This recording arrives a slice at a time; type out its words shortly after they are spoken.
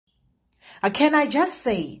Can I just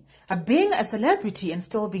say, being a celebrity and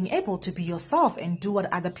still being able to be yourself and do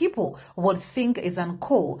what other people would think is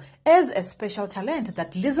uncool is a special talent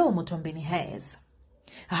that Liesl Mthombenis has.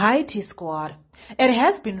 Hi T-Squad. It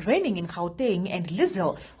has been raining in Gauteng and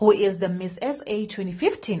Liesl, who is the Miss SA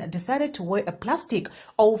 2015, decided to wear a plastic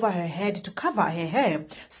over her head to cover her hair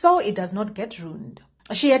so it does not get ruined.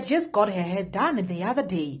 She had just got her hair done the other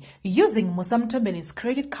day using Musa Mthombenis'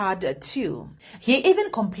 credit card too. He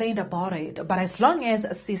even complained about it, but as long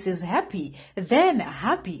as sis is happy, then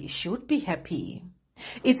happy should be happy.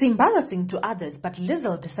 It's embarrassing to others, but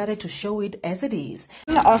Liesl decided to show it as it is.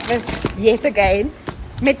 In the office yet again,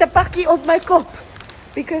 met the pakkie op my kop.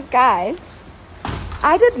 Because guys,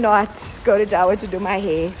 I did not go to Jawa to do my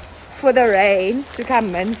hair for the rain to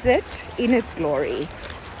come mince it in its glory.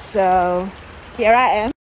 So here I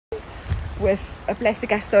am with a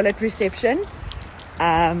plastic solid reception.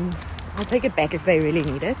 I'll take it back if they really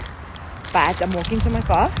need it. But I'm walking to my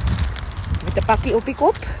car with the pakkie op my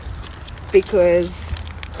kop because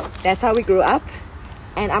that's how we grew up,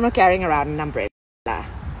 and I'm not carrying around an umbrella.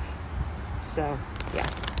 So yeah,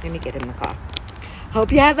 let me get in the car.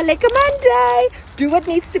 Hope you have a lekker Monday. Do what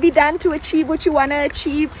needs to be done to achieve what you want to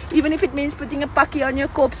achieve, even if it means putting a pakkie on your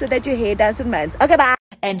kop so that your hair doesn't mince. Okay, bye.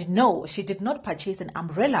 And no, she did not purchase an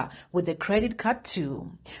umbrella with a credit card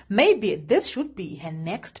too. Maybe this should be her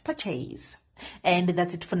next purchase. And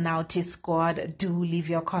that's it for now, T-Squad. Do leave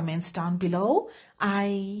your comments down below.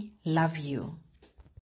 I love you.